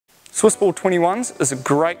Swiss ball 21's is a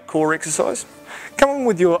great core exercise. Come on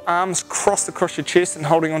with your arms crossed across your chest and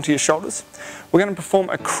holding onto your shoulders. We're going to perform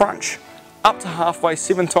a crunch up to halfway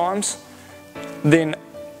 7 times, then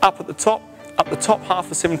up the top half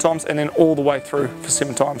for 7 times, and then all the way through for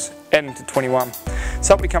 7 times, adding to 21.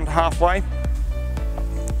 So we come to halfway,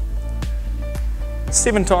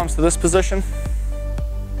 7 times to this position,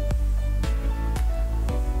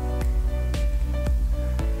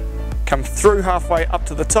 come through halfway up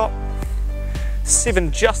to the top,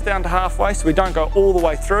 7 just down to halfway so we don't go all the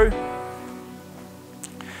way through.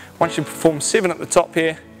 Once you perform 7 at the top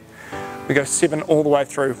here, we go 7 all the way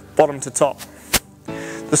through, bottom to top.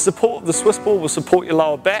 The support of the Swiss ball will support your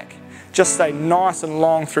lower back. Just stay nice and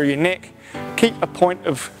long through your neck. Keep a point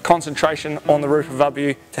of concentration on the roof above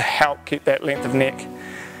you to help keep that length of neck.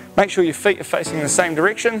 Make sure your feet are facing the same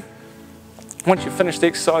direction. Once you've finished the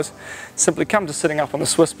exercise, simply come to sitting up on the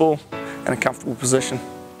Swiss ball in a comfortable position.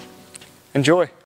 Enjoy.